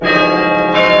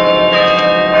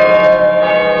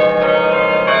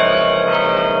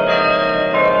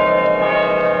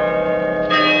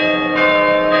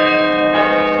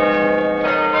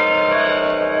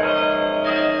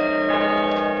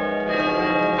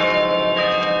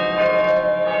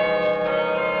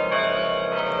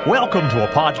Welcome to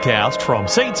a podcast from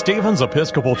St. Stephen's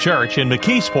Episcopal Church in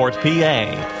McKeesport,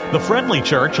 PA, the friendly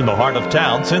church in the heart of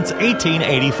town since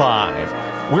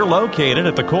 1885. We're located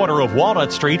at the corner of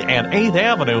Walnut Street and 8th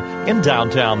Avenue in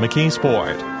downtown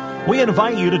McKeesport. We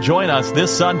invite you to join us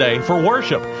this Sunday for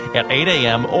worship at 8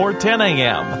 a.m. or 10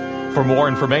 a.m. For more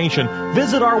information,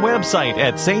 visit our website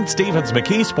at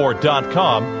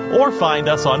ststevensmckeesport.com or find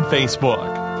us on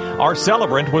Facebook. Our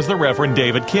celebrant was the Reverend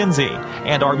David Kinsey,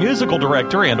 and our musical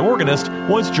director and organist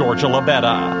was Georgia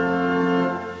Labetta.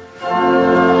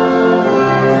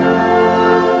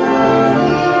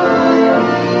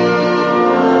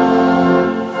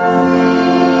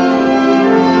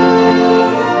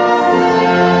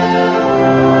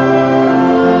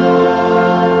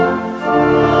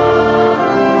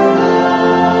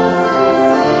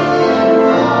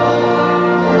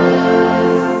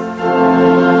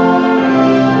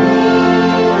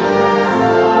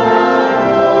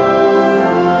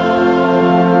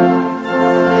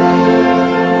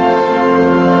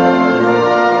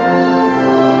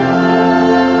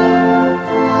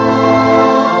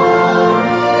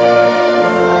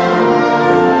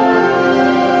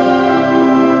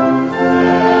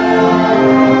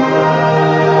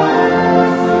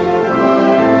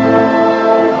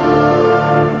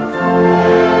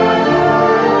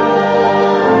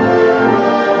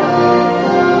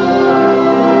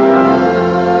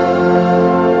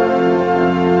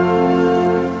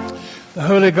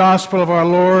 Gospel of our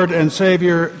Lord and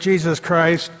Savior Jesus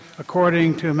Christ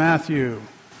according to Matthew.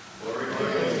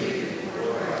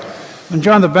 When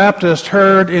John the Baptist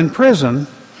heard in prison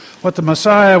what the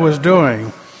Messiah was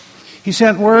doing, he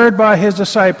sent word by his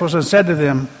disciples and said to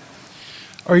them,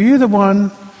 "Are you the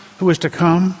one who is to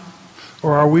come,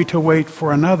 or are we to wait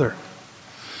for another?"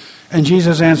 And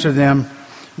Jesus answered them,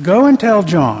 "Go and tell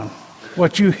John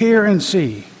what you hear and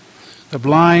see. The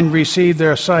blind receive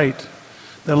their sight,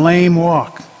 the lame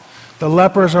walk, the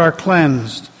lepers are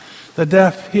cleansed, the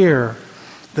deaf hear,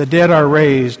 the dead are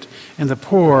raised, and the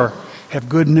poor have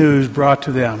good news brought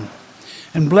to them.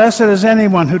 And blessed is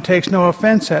anyone who takes no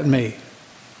offense at me."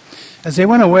 As they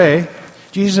went away,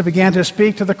 Jesus began to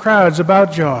speak to the crowds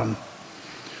about John.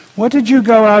 "What did you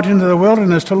go out into the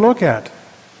wilderness to look at?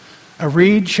 A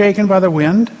reed shaken by the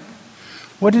wind?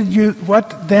 What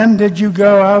then did you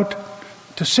go out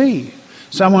to see?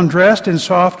 Someone dressed in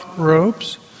soft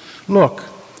robes? Look,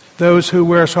 those who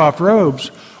wear soft robes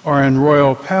are in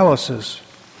royal palaces.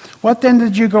 What then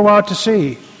did you go out to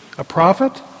see? A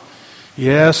prophet?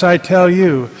 Yes, I tell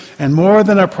you, and more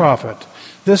than a prophet.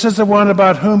 This is the one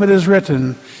about whom it is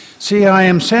written, 'See, I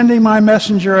am sending my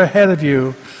messenger ahead of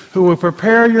you, who will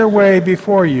prepare your way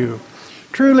before you.'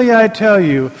 Truly I tell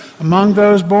you, among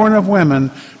those born of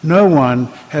women, no one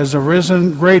has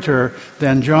arisen greater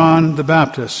than John the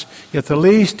Baptist. Yet the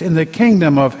least in the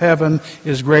kingdom of heaven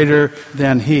is greater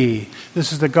than he."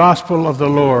 This is the gospel of the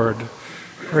Lord.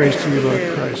 Praise to you,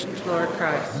 Lord Christ. Lord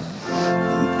Christ.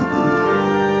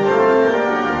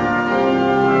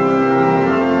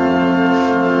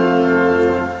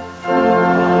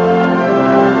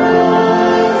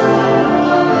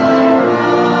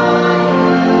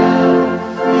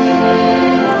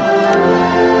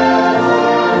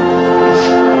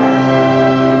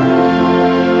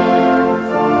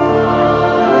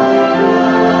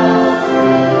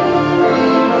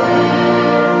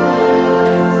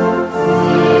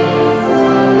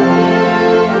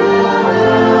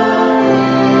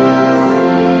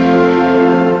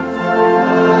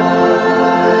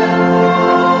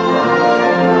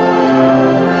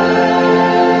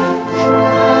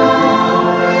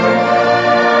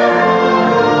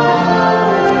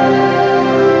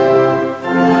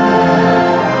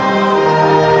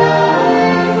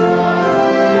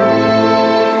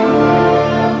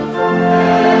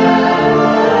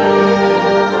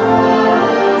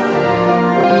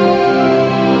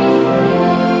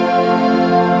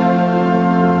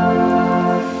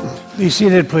 Be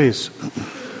seated, please.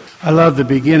 I love the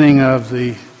beginning of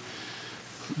the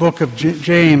book of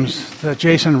James that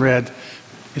Jason read.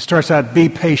 It starts out, "Be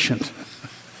patient."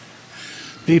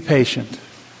 Be patient.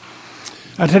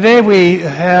 Today we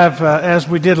have, as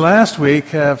we did last week,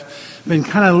 have been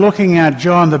kind of looking at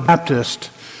John the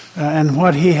Baptist and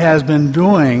what he has been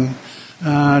doing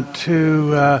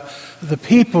to the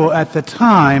people at the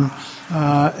time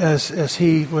as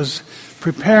he was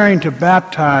preparing to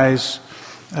baptize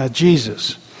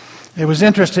Jesus. It was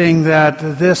interesting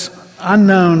that this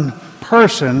unknown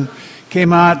person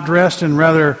came out dressed in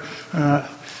rather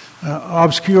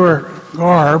obscure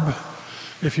garb,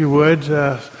 if you would,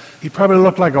 He probably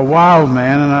looked like a wild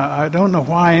man, and I don't know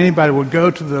why anybody would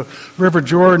go to the River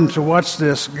Jordan to watch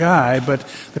this guy, but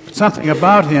there was something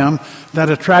about him that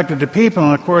attracted the people.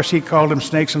 And of course, he called them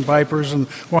snakes and vipers, and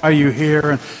why are you here?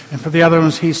 And for the other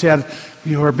ones, he said,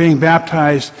 you are being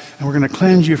baptized, and we're going to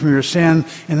cleanse you from your sin.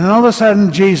 And then all of a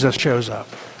sudden, Jesus shows up.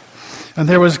 And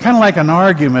there was kind of like an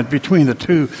argument between the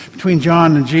two, between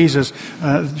John and Jesus.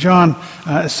 John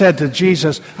said to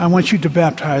Jesus, I want you to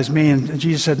baptize me. And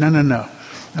Jesus said, no.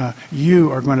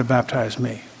 You are going to baptize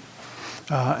me.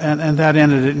 And that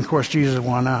ended it. And of course, Jesus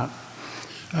won out.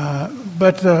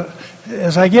 But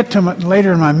as I get to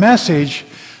later in my message,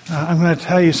 I'm going to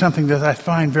tell you something that I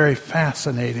find very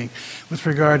fascinating with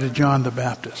regard to John the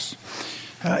Baptist.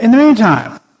 In the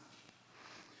meantime,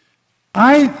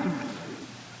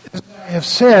 as I have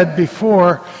said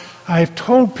before, I have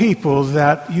told people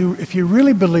that if you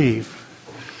really believe,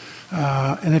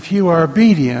 and if you are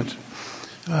obedient,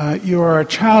 you are a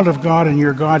child of God and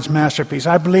you're God's masterpiece.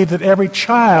 I believe that every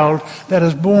child that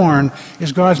is born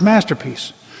is God's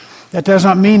masterpiece. That does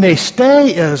not mean they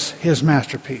stay as his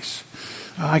masterpiece.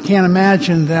 I can't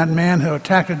imagine that man who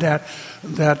attacked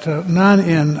that nun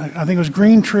in, I think it was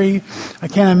Green Tree. I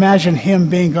can't imagine him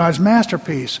being God's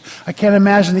masterpiece. I can't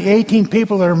imagine the 18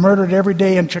 people that are murdered every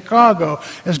day in Chicago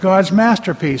as God's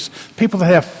masterpiece. People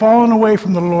that have fallen away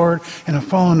from the Lord and have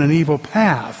fallen an evil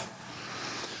path.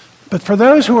 But for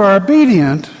those who are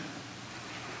obedient,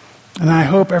 and I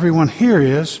hope everyone here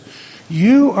is,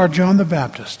 you are John the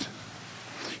Baptist.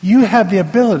 You have the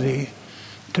ability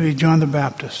to be John the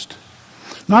Baptist.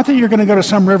 Not that you're going to go to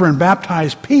some river and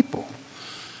baptize people,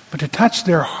 but to touch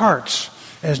their hearts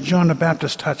as John the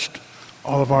Baptist touched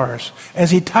all of ours, as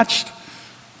he touched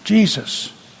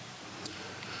Jesus.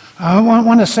 I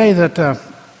want to say that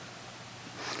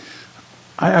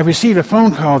I received a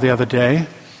phone call the other day,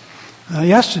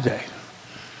 yesterday,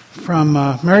 from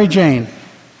Mary Jane.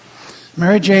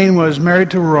 Mary Jane was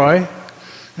married to Roy,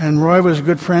 and Roy was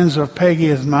good friends of Peggy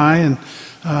and mine,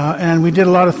 and we did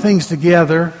a lot of things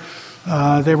together.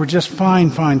 They were just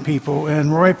fine people,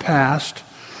 and Roy passed.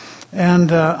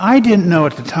 And I didn't know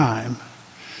at the time,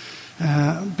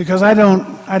 because I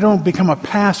don't become a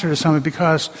pastor to somebody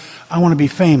because I want to be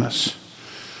famous.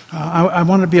 I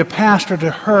wanted to be a pastor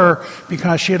to her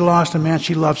because she had lost a man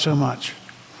she loved so much.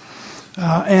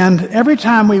 And every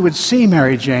time we would see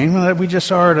Mary Jane, we just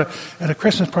saw her at a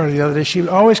Christmas party the other day, she would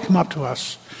always come up to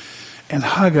us and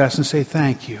hug us and say,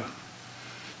 thank you.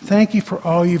 Thank you for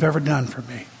all you've ever done for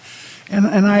me. And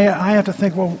I have to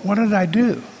think, well, what did I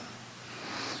do?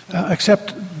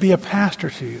 Except be a pastor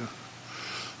to you.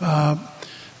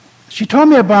 She told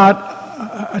me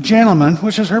about a gentleman,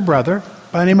 which is her brother,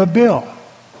 by the name of Bill.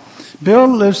 Bill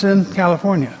lives in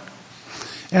California.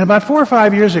 And about 4 or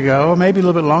 5 years ago, maybe a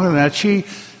little bit longer than that,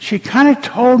 she kind of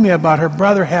told me about her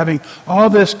brother having all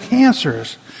this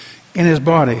cancers in his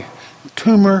body,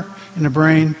 tumor in the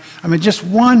brain. I mean, just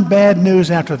one bad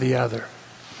news after the other.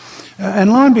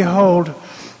 And lo and behold,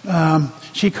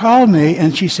 she called me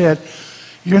and she said,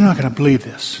 you're not going to believe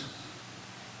this.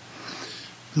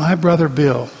 My brother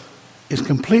Bill is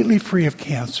completely free of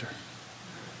cancer.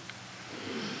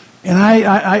 And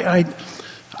I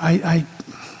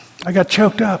got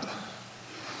choked up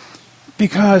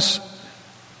because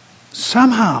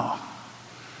somehow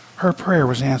her prayer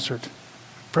was answered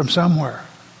from somewhere.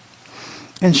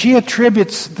 And she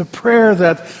attributes the prayer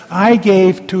that I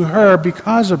gave to her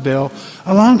because of Bill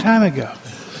a long time ago.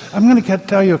 I'm going to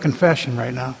tell you a confession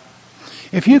right now.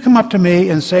 If you come up to me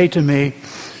and say to me,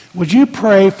 would you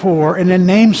pray for, and then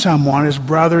name someone, his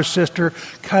brother, sister,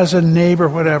 cousin, neighbor,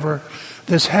 whatever,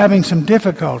 that's having some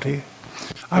difficulty,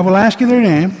 I will ask you their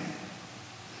name,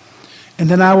 and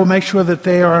then I will make sure that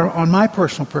they are on my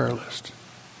personal prayer list.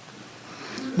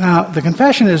 Now, the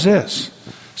confession is this.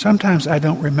 Sometimes I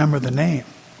don't remember the name.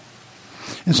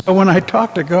 And so when I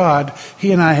talk to God,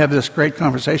 he and I have this great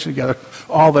conversation together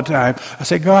all the time. I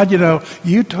say, God,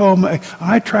 you told me,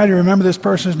 I try to remember this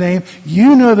person's name.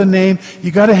 You know the name.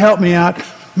 You got to help me out.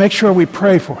 Make sure we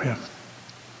pray for him.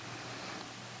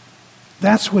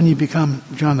 That's when you become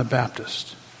John the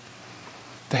Baptist.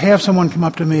 To have someone come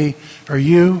up to me or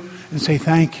you and say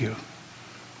thank you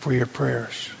for your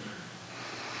prayers.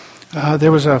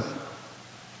 There was a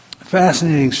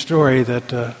fascinating story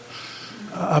that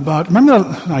about,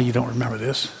 no, you don't remember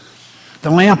this, the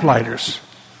lamp-lighters.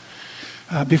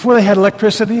 Before they had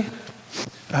electricity,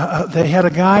 they had a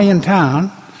guy in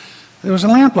town, there was a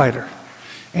lamplighter.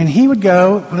 And he would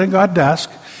go, when it got dusk,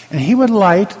 and he would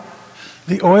light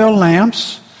the oil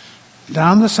lamps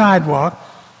down the sidewalk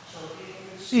so he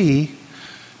could see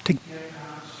to get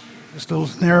down the street, this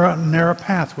little narrow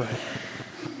pathway.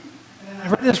 And I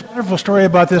I've read this wonderful story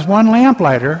about this one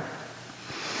lamplighter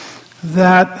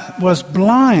that was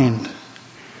blind.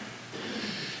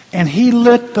 And he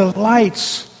lit the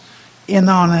lights in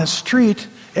on the street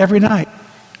every night.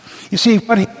 You see,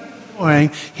 what he was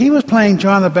doing, he was playing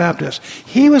John the Baptist.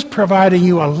 He was providing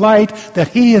you a light that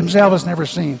he himself has never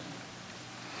seen.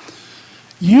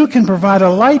 You can provide a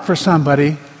light for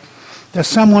somebody that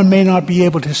someone may not be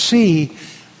able to see,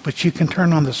 but you can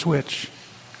turn on the switch.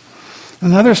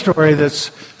 Another story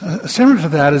that's similar to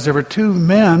that is there were two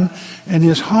men in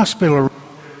his hospital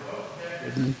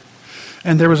room,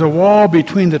 and there was a wall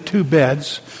between the two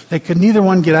beds. They could neither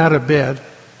one get out of bed.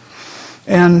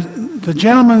 And the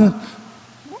gentleman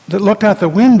that looked out the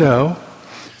window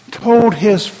told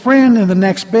his friend in the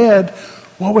next bed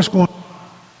what was going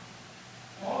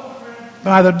on.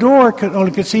 By the door,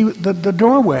 only could see the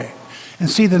doorway and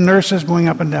see the nurses going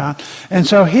up and down. And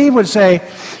so he would say,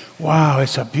 wow,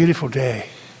 it's a beautiful day.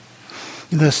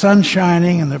 The sun's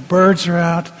shining and the birds are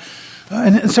out.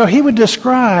 And so he would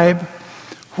describe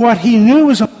what he knew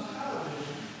was on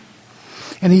television.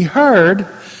 And he heard,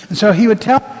 and so he would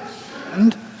tell his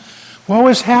friend what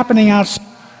was happening outside.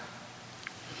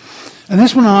 And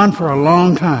this went on for a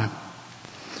long time.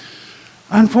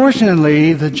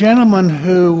 Unfortunately, the gentleman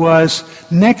who was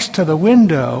next to the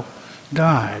window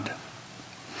died.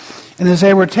 And as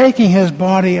they were taking his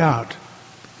body out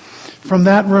from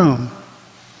that room,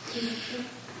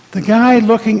 the guy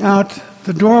looking out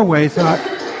the doorway thought,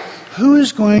 who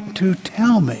is going to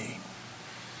tell me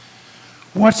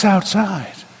what's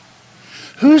outside?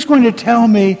 Who's going to tell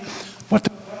me what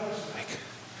the weather's like?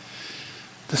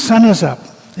 The sun is up.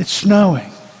 It's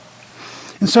snowing.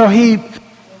 And so he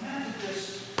had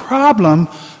this problem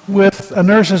with a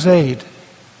nurse's aide.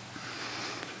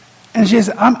 And she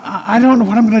says, I don't know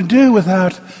what I'm going to do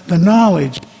without the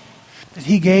knowledge that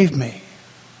he gave me.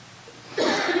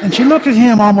 And she looked at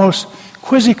him almost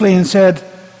quizzically and said,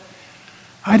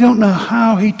 I don't know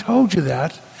how he told you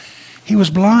that. He was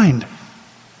blind.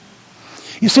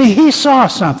 You see, he saw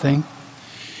something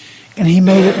and he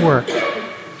made it work.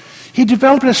 He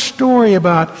developed a story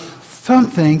about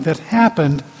something that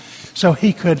happened so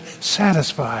he could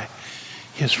satisfy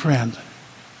his friend.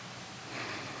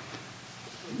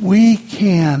 We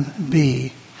can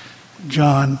be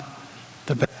John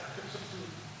the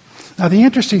Baptist. Now, the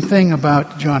interesting thing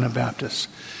about John the Baptist,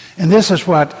 and this is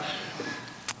what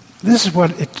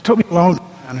it took me a long time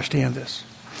to understand this.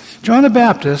 John the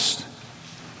Baptist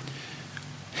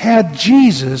had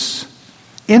Jesus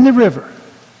in the river,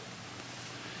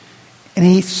 and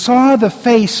he saw the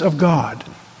face of God,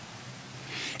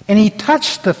 and he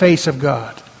touched the face of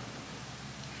God.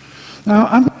 Now,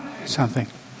 I'm going to tell you something.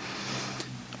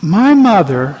 My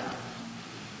mother,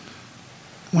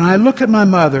 when I looked at my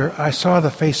mother, I saw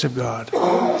the face of God.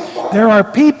 There are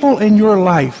people in your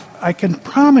life, I can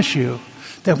promise you,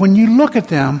 that when you look at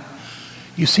them,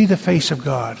 you see the face of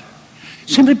God.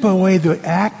 Simply by the way they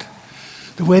act,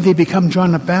 the way they become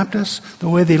John the Baptist, the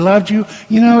way they loved you.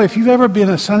 You know, if you've ever been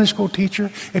a Sunday school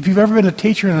teacher, if you've ever been a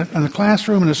teacher in a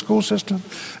classroom, in a school system,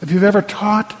 if you've ever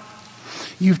taught,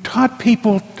 you've taught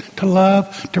people to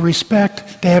love, to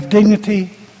respect, to have dignity.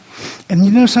 And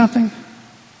you know something?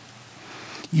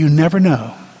 You never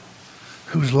know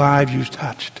whose lives you've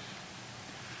touched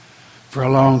for a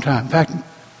long time. In fact,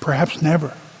 perhaps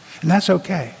never. And that's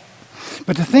okay.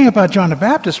 But the thing about John the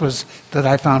Baptist was that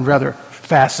I found rather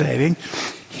fascinating.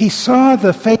 He saw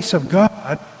the face of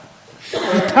God.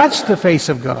 He touched the face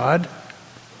of God.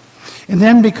 And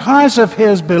then because of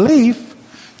his belief,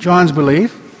 John's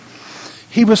belief,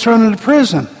 he was thrown into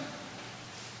prison.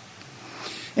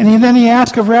 And then he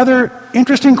asked a rather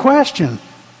interesting question.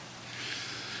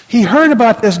 He heard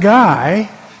about this guy,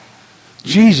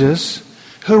 Jesus,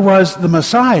 who was the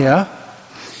Messiah.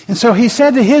 And so he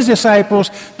said to his disciples,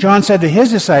 John said to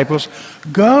his disciples,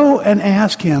 go and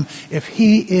ask him if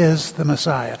he is the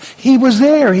Messiah. He was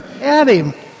there. He had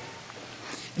him.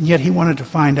 And yet he wanted to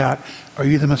find out, are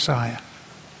you the Messiah?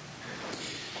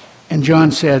 And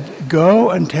John said,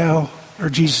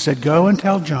 Jesus said, go and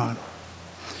tell John.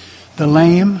 The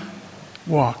lame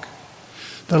walk.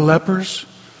 The lepers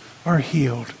are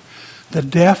healed. The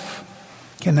deaf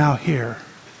can now hear.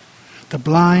 The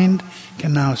blind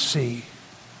can now see.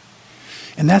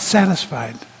 And that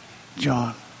satisfied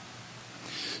John.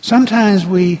 Sometimes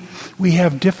we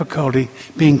have difficulty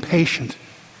being patient.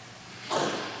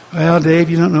 Well, Dave,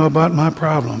 you don't know about my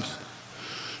problems.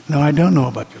 No, I don't know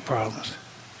about your problems.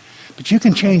 But you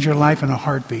can change your life in a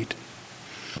heartbeat.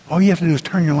 All you have to do is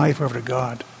turn your life over to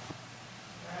God.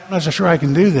 I'm not so sure I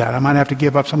can do that. I might have to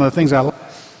give up some of the things I like.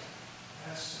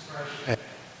 That's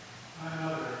my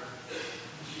mother.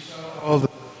 She saw all the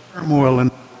turmoil.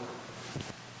 And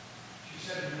she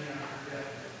said to me on her deathbed,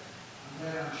 I'm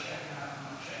glad I'm checking out and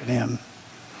I'm checking in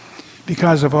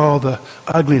because of all the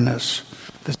ugliness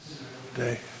this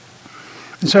day.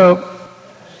 And so,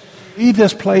 leave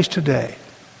this place today.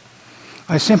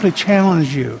 I simply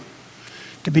challenge you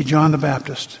to be John the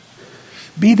Baptist.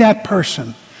 Be that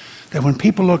person that when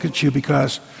people look at you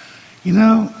because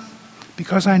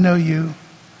I know you,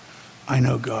 I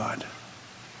know God.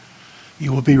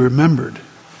 You will be remembered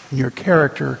and your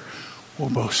character will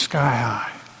go sky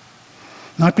high.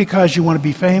 Not because you want to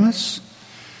be famous,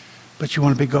 but you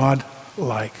want to be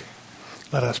God-like.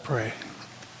 Let us pray.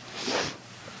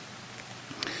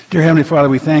 Dear Heavenly Father,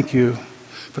 we thank you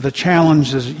for the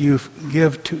challenges you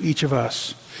give to each of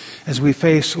us as we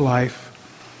face life.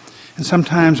 And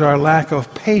sometimes our lack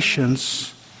of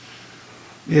patience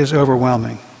is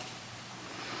overwhelming.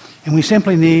 And we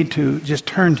simply need to just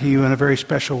turn to you in a very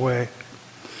special way,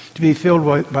 to be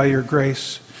filled by your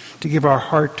grace, to give our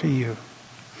heart to you.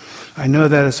 I know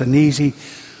that it's an easy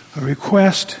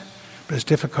request, but it's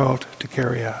difficult to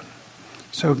carry out.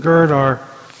 So gird our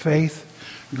faith,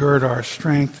 gird our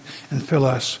strength, and fill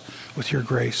us with your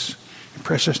grace. In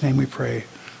precious name we pray.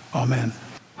 Amen.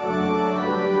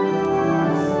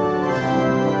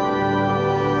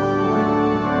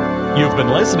 You've been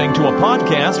listening to a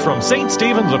podcast from St.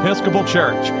 Stephen's Episcopal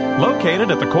Church,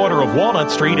 located at the corner of Walnut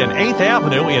Street and 8th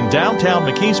Avenue in downtown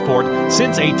McKeesport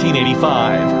since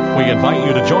 1885. We invite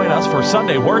you to join us for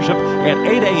Sunday worship at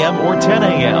 8 a.m. or 10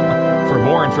 a.m. For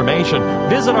more information,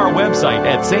 visit our website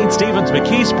at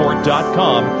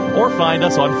ststevensmckeesport.com or find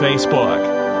us on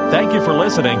Facebook. Thank you for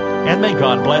listening, and may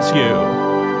God bless you.